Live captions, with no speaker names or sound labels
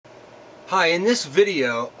Hi, in this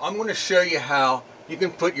video I'm going to show you how you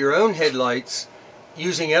can put your own headlights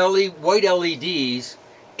using white LEDs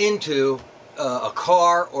into a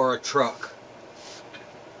car or a truck.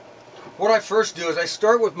 What I first do is I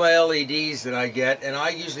start with my LEDs that I get, and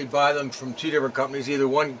I usually buy them from two different companies.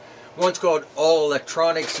 One's called All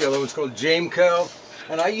Electronics, the other one's called Jameco,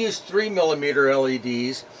 and I use 3mm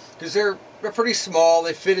LEDs because they're pretty small.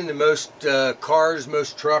 They fit into most cars,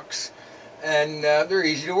 most trucks, and they're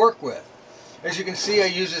easy to work with. As you can see, I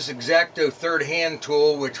use this X-Acto third hand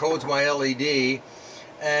tool which holds my LED,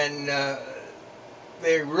 and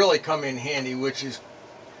they really come in handy, which is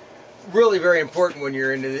really very important when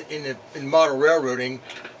you're in model railroading,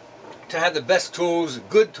 to have the best tools,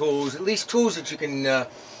 good tools, at least tools that you can that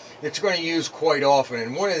you're going to use quite often.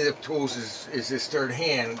 And one of the tools is this third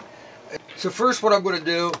hand. So first, what I'm going to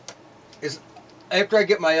do is, after I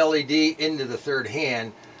get my LED into the third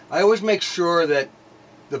hand, I always make sure that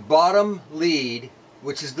the bottom lead,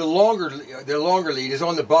 which is the longer lead, is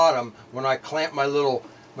on the bottom when I clamp my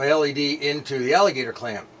LED into the alligator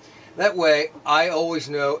clamp. That way I always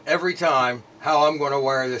know every time how I'm going to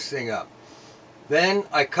wire this thing up. Then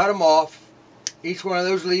I cut them off, each one of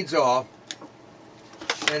those leads off,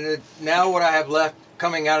 and now what I have left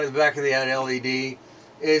coming out of the back of the LED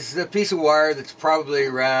is a piece of wire that's probably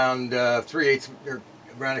around 3/8 or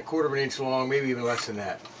around 1/4 of an inch long, maybe even less than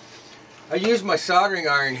that. I use my soldering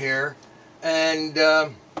iron here and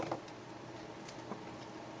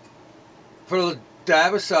put a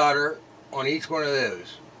dab of solder on each one of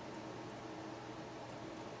those.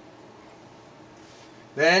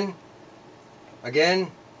 Then,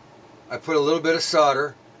 again, I put a little bit of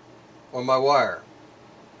solder on my wire.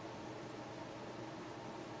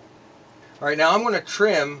 Alright, now I'm going to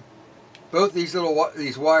trim both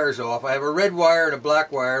these wires off. I have a red wire and a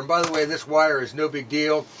black wire, and by the way, this wire is no big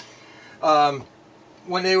deal.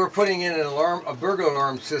 When they were putting in a burglar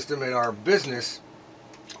alarm system in our business,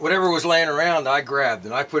 whatever was laying around I grabbed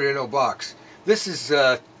and I put it in a box. This is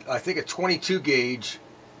I think a 22 gauge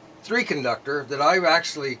 3-conductor that I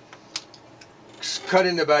actually cut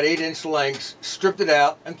into about 8-inch lengths, stripped it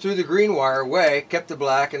out, and threw the green wire away, kept the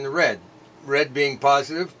black and the red. Red being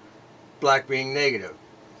positive, black being negative.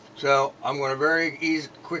 So I'm going to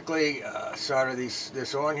quickly solder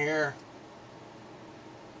this on here.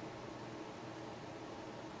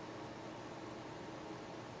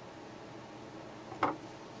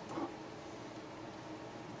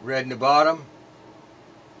 Red in the bottom,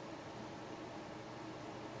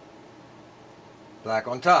 black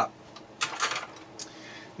on top.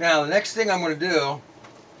 Now the next thing I'm going to do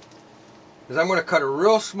is I'm going to cut a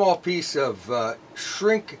real small piece of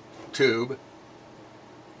shrink tube.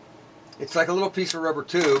 It's like a little piece of rubber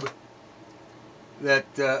tube that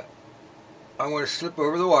I'm going to slip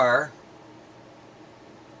over the wire.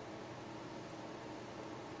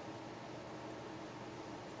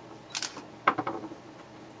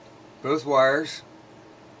 Both wires.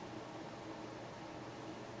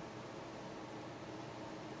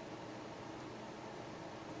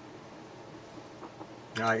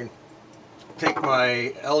 Now I can take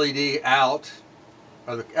my LED out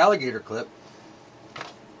of the alligator clip,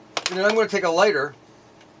 and then I'm going to take a lighter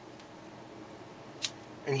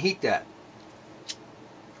and heat that.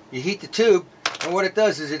 You heat the tube, and what it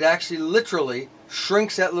does is it actually literally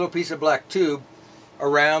shrinks that little piece of black tube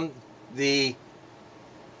around the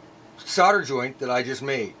solder joint that I just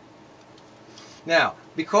made. Now,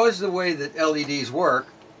 because the way that LEDs work,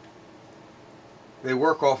 they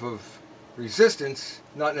work off of resistance,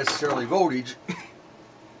 not necessarily voltage.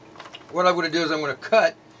 What I'm going to do is I'm going to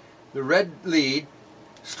cut the red lead,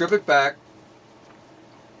 strip it back,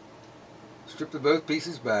 strip both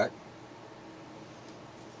pieces back,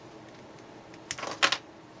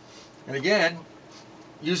 and again,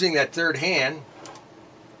 using that third hand,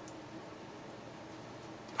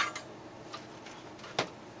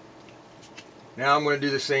 now I'm going to do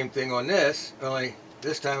the same thing on this, only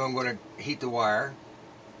this time I'm going to heat the wire.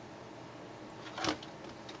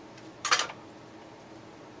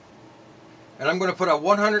 And I'm going to put a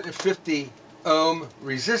 150 ohm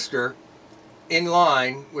resistor in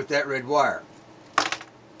line with that red wire.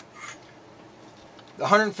 The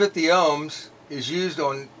 150 ohms is used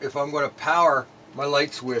if I'm going to power my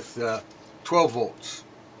lights with 12 volts.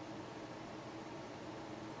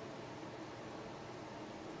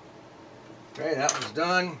 Okay, that was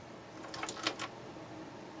done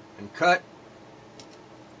and cut.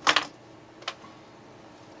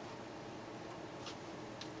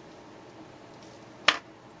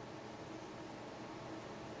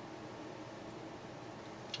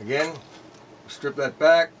 Again, strip that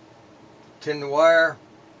back, tin the wire,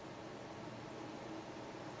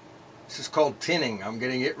 This is called tinning. I'm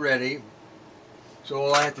getting it ready. So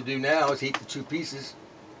all I have to do now is heat the two pieces.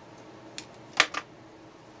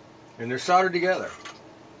 And they're soldered together.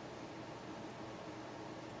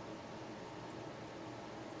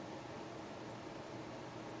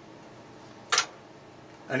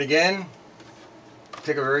 And again,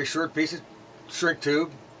 take a very short piece of shrink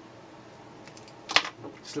tube,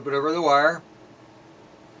 slip it over the wire,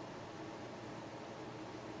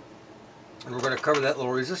 and we're going to cover that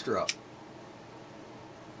little resistor up.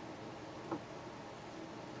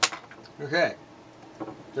 Okay,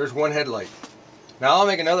 there's one headlight. Now I'll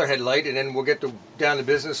make another headlight and then we'll get down to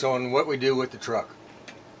business on what we do with the truck.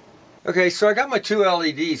 Okay, so I got my two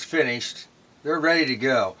LEDs finished. They're ready to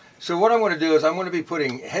go. So what I'm going to do is I'm going to be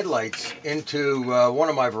putting headlights into one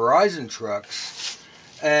of my Verizon trucks.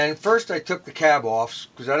 And first I took the cab off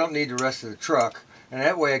because I don't need the rest of the truck. And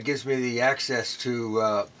that way it gives me the access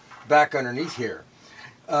to back underneath here.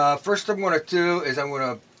 First I'm going to do is I'm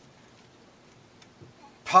going to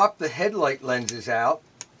pop the headlight lenses out.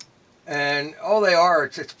 And all they are,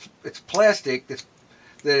 it's plastic that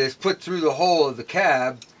is put through the hole of the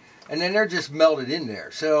cab. And then they're just melted in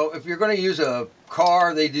there. So if you're going to use a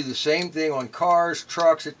car, they do the same thing on cars,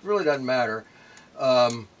 trucks. It really doesn't matter.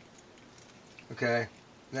 Okay,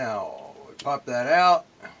 now pop that out,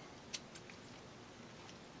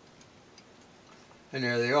 and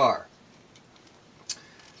there they are.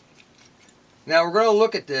 Now we're going to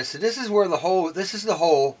look at this. And this is where the hole. This is the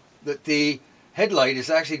hole that the headlight is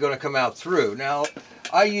actually going to come out through. Now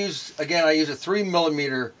I use a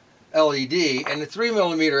 3mm LED, and the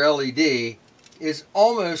 3mm LED is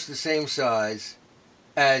almost the same size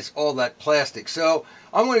as all that plastic. So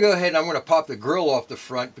I'm going to go ahead and I'm going to pop the grill off the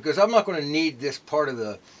front because I'm not going to need this part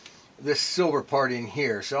of this silver part in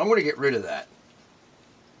here. So I'm going to get rid of that.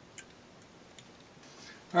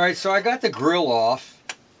 Alright, so I got the grill off.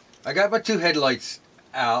 I got my two headlights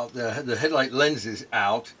out, the headlight lenses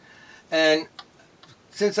out, and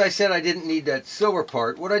since I said I didn't need that silver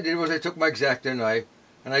part, what I did was I took my X-Acto knife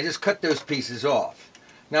and I just cut those pieces off.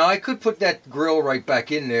 Now I could put that grill right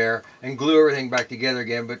back in there and glue everything back together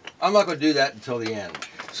again, but I'm not going to do that until the end.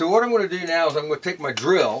 So what I'm going to do now is I'm going to take my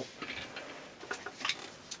drill,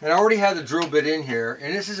 and I already have the drill bit in here,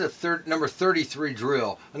 and this is a number 33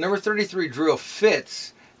 drill. A number 33 drill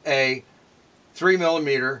fits a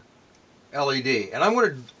 3mm LED, and I'm going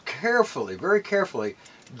to carefully, very carefully,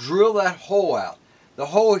 drill that hole out. The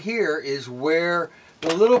hole here is where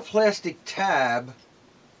the little plastic tab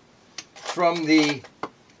from the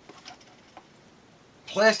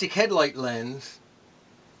plastic headlight lens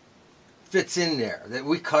fits in there that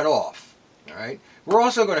we cut off. All right. We're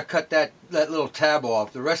also going to cut that little tab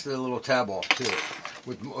off, the rest of the little tab off too,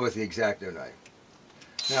 with the X-Acto knife.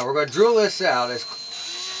 Now we're going to drill this out.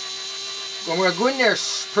 I'm going to go in there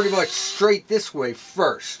pretty much straight this way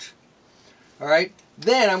first. All right.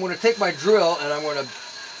 Then I'm going to take my drill and I'm going to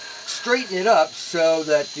straighten it up so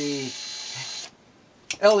that the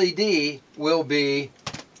LED will be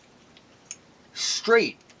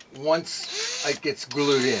straight once it gets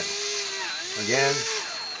glued in. Again,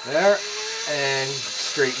 there, and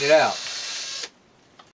straighten it out.